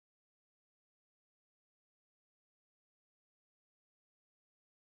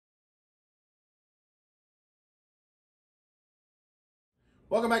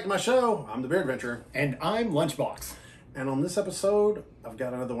Welcome back to my show. I'm the Beer Adventurer. And I'm Lunchbox. And on this episode, I've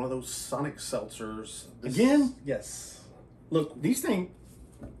got another one of those Sonic Seltzers. Again? Yes. Look, these things...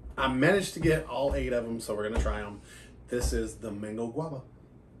 I managed to get all 8 of them, so we're going to try them. This is the Mango Guava.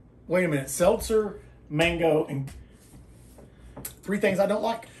 Wait a minute. Seltzer, mango, and 3 things I don't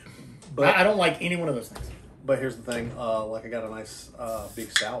like. But I don't like any one of those things. But here's the thing. I got a nice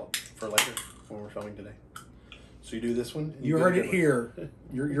big salad for later when we're filming today. So you do this one. You heard it here.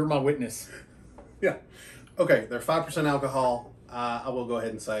 You're my witness. Yeah. Okay, they're 5% alcohol. I will go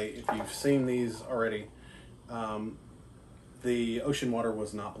ahead and say, if you've seen these already, the ocean water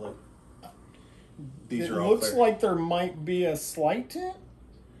was not blue. These It are all looks clear. like there might be a slight tint,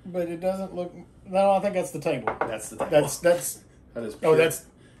 but it doesn't look... No, I think that's the table. That's the table. That is pure, that's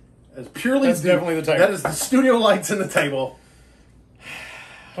purely... that's definitely the table. That is the studio lights in the table.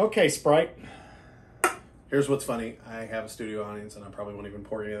 okay, Sprite. Here's what's funny. I have a studio audience, and I probably won't even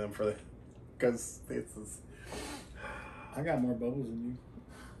pour any of them for the... Because it's... I got more bubbles than you.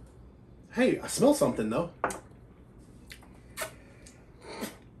 Hey, I smell something, though.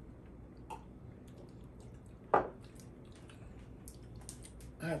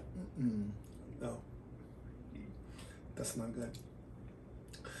 No. That's not good.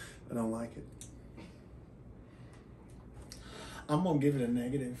 I don't like it. I'm going to give it a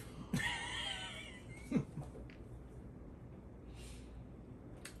negative.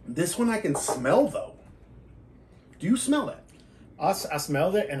 This one I can smell, though. Do you smell that? I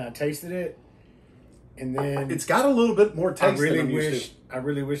smelled it and I tasted it, and then It's got a little bit more taste than I'm used I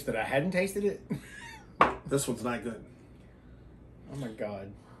really wish that I hadn't tasted it. to. This one's not good. Oh my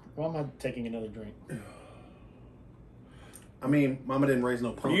god! Why am I taking another drink? I mean, Mama didn't raise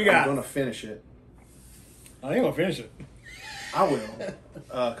no punk. You got- I'm going to finish it. I ain't gonna finish it. I will,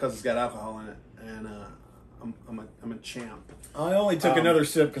 because it's got alcohol in it, and I'm a champ. I only took another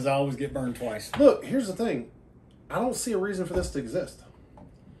sip because I always get burned twice. Look, here's the thing. I don't see a reason for this to exist.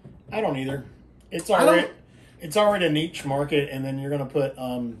 I don't either. It's I already don't- it's already a niche market, and then you're gonna put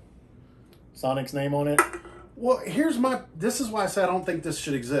Sonic's name on it. Well, this is why I say I don't think this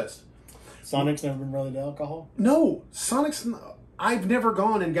should exist. Sonic's never been related to alcohol. No, I've never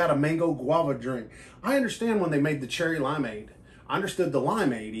gone and got a mango guava drink. I understand when they made the cherry limeade. I understood the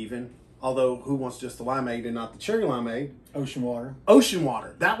limeade even, although who wants just the limeade and not the cherry limeade? Ocean water. Ocean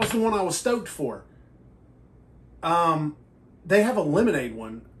water. That was the one I was stoked for. They have a lemonade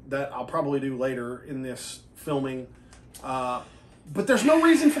one that I'll probably do later in this filming. But there's no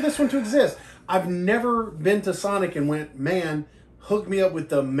reason for this one to exist. I've never been to Sonic and went, man, hook me up with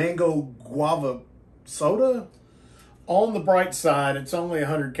the mango guava soda. On the bright side, it's only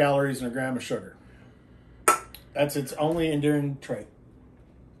 100 calories and a gram of sugar. That's its only enduring trait.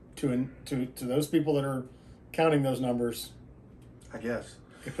 To those people that are counting those numbers, I guess.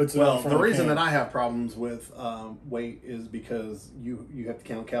 it puts it Well, on the reason that I have problems with weight is because you have to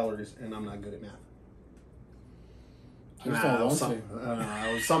count calories, and I'm not good at math. I just don't want to. I don't know.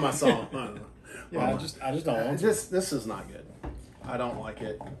 It was some I saw. I don't know. Yeah, I just don't want to. This is not good. I don't like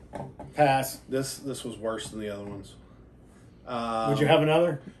it. Pass. This was worse than the other ones. Would you have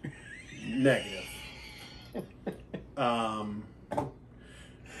another? Negative.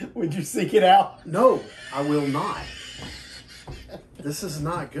 Would you seek it out? No, I will not. This is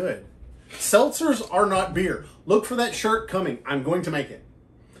not good. Seltzers are not beer. Look for that shirt coming. I'm going to make it.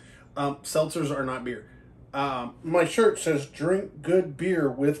 Seltzers are not beer. My shirt says drink good beer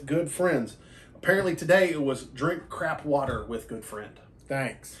with good friends. Apparently today it was drink crap water with good friend.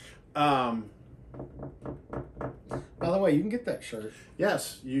 Thanks. By By the way, you can get that shirt.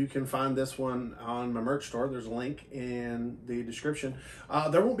 Yes, you can find this one on my merch store. There's a link in the description.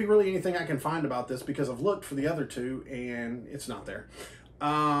 There won't be really anything I can find about this because I've looked for the other two and it's not there.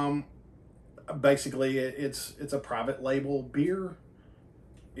 Basically, it's a private label beer.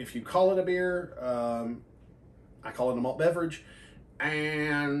 If you call it a beer, I call it a malt beverage.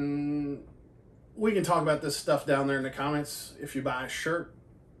 And we can talk about this stuff down there in the comments. If you buy a shirt,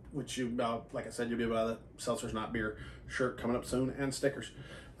 which like I said, you'll be able to buy the Seltzer's Not Beer shirt coming up soon, and stickers.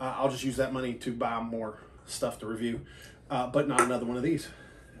 I'll just use that money to buy more stuff to review, but not another one of these.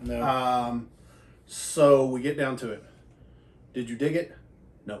 No. So we get down to it. Did you dig it?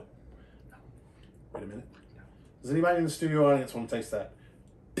 No. Wait a minute. Does anybody in the studio audience want to taste that?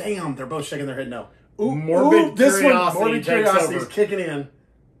 Damn, they're both shaking their head no. Ooh, Morbid curiosity morbid takes curiosity's over. kicking in.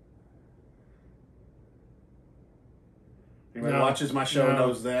 Anybody No. watches my show No.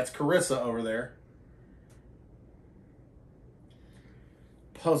 knows that's Carissa over there.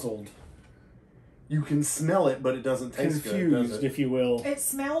 Puzzled. You can smell it, but it doesn't taste good, Confused, does it? if you will. It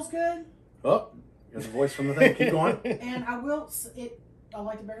smells good, Oh, there's a voice from the thing. Keep going. and I will. I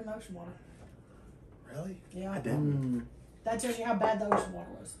liked it better than the ocean water. Really? Yeah. I didn't. That tells you how bad the ocean water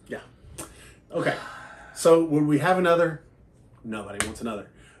was. Yeah. Okay. So would we have another? Nobody wants another.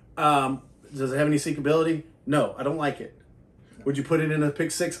 Does it have any seekability? No, I don't like it. Would you put it in a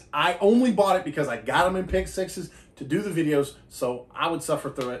pick six? I only bought it because I got them in pick sixes to do the videos, so I would suffer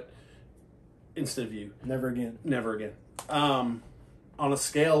through it instead of you. Never again. Never again. On a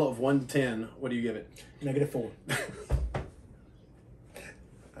scale of 1 to 10, what do you give it? -4.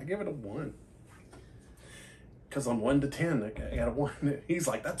 I give it a 1. Because on 1 to 10, I got a 1. He's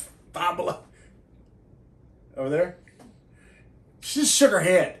like, that's 5 below. Over there? She just shook her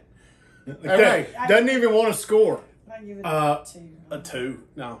head. Okay. Doesn't even want to score. I give it a 2. A 2.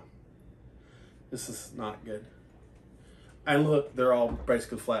 No. This is not good. And look, they're all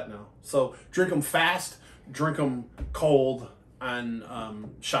basically flat now. So drink them fast, drink them cold, and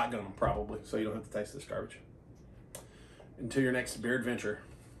shotgun them probably, so you don't have to taste this garbage. Until your next beer adventure.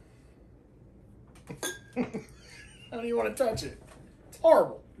 I don't even want to touch it. It's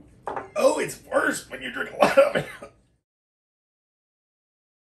horrible. Oh, it's worse when you drink a lot of it.